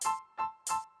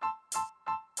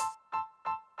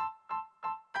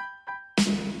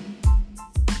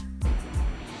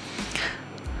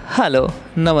Hello,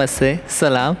 Namaste,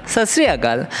 Salam, Sat Sri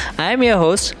Akal. I am your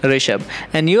host Rishabh,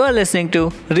 and you are listening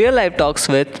to Real Life Talks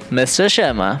with Mr.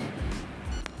 Sharma.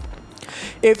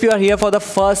 If you are here for the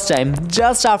first time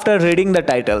just after reading the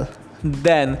title,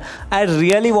 then I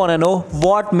really want to know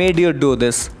what made you do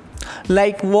this.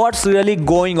 Like, what's really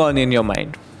going on in your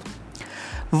mind?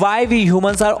 Why we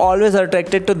humans are always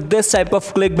attracted to this type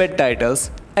of clickbait titles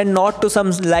and not to some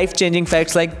life changing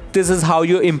facts like this is how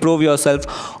you improve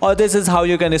yourself or this is how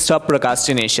you can stop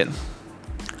procrastination.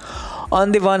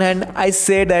 On the one hand, I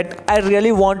say that I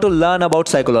really want to learn about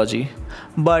psychology,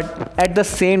 but at the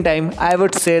same time, I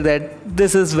would say that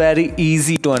this is very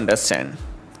easy to understand.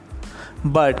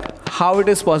 But how it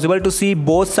is possible to see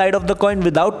both sides of the coin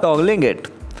without toggling it?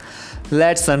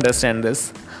 Let's understand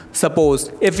this.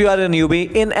 Suppose if you are a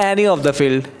newbie in any of the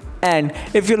field and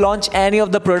if you launch any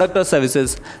of the product or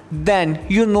services, then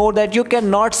you know that you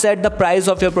cannot set the price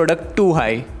of your product too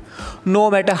high,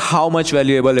 no matter how much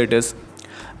valuable it is,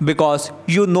 because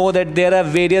you know that there are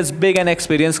various big and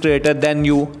experienced creators than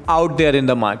you out there in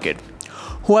the market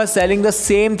who are selling the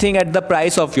same thing at the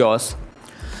price of yours.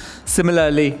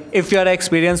 Similarly, if you are an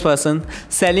experienced person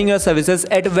selling your services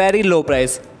at a very low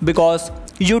price because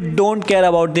you don't care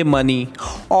about the money,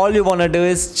 all you want to do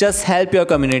is just help your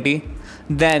community,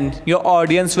 then your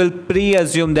audience will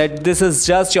pre-assume that this is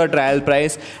just your trial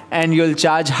price and you'll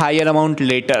charge higher amount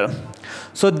later.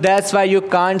 So that's why you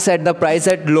can't set the price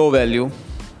at low value.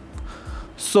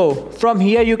 So from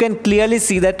here you can clearly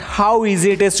see that how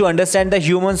easy it is to understand the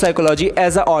human psychology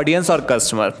as an audience or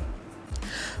customer.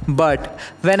 But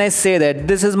when I say that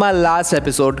this is my last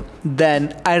episode,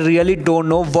 then I really don't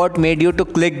know what made you to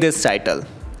click this title.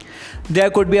 There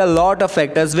could be a lot of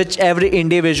factors which every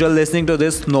individual listening to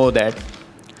this know that.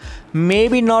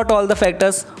 Maybe not all the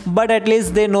factors, but at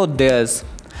least they know theirs.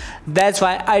 That's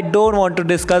why I don't want to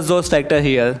discuss those factors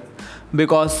here,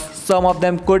 because some of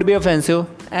them could be offensive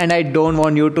and I don't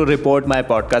want you to report my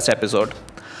podcast episode.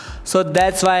 So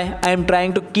that's why I'm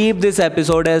trying to keep this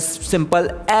episode as simple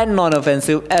and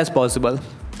non-offensive as possible,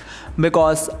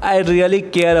 because I really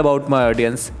care about my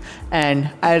audience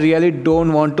and I really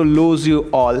don't want to lose you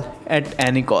all at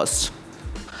any cost.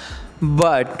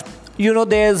 But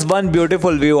there's one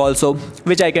beautiful view also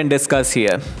which I can discuss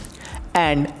here,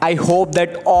 and I hope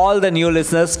that all the new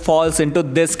listeners falls into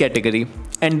this category,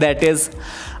 and that is,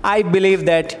 I believe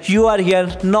that you are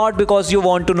here not because you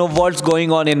want to know what's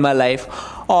going on in my life,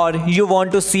 or you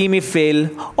want to see me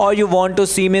fail, or you want to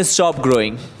see me stop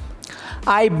growing.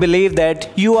 I believe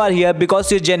that you are here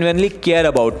because you genuinely care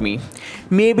about me.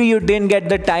 Maybe you didn't get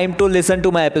the time to listen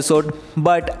to my episode,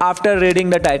 but after reading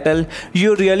the title,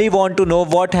 you really want to know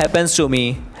what happens to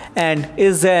me, and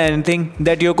is there anything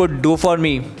that you could do for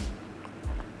me?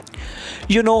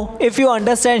 If you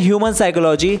understand human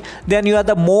psychology, then you are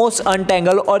the most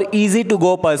untangled or easy to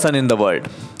go person in the world.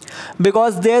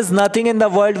 Because there's nothing in the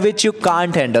world which you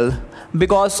can't handle.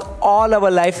 Because all our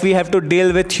life we have to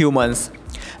deal with humans.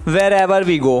 Wherever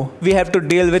we go, we have to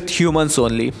deal with humans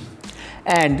only.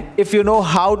 And if you know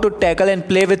how to tackle and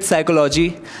play with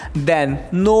psychology, then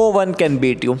no one can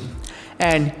beat you.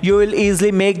 And you will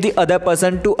easily make the other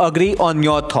person to agree on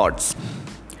your thoughts.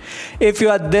 If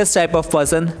you are this type of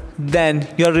person, then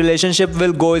your relationship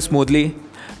will go smoothly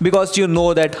because you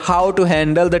know that how to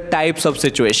handle the types of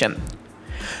situation.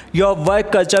 Your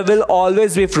work culture will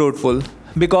always be fruitful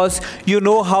because you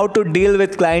know how to deal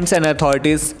with clients and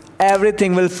authorities.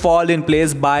 Everything will fall in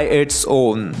place by its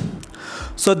own.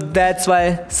 So that's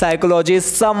why psychology is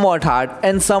somewhat hard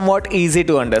and somewhat easy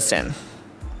to understand.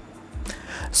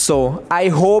 So I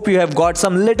hope you have got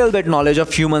some little bit knowledge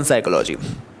of human psychology.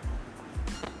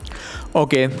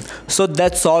 Okay, so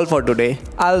that's all for today.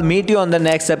 I'll meet you on the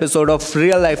next episode of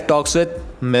Real Life Talks with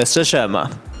Mr.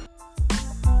 Sharma.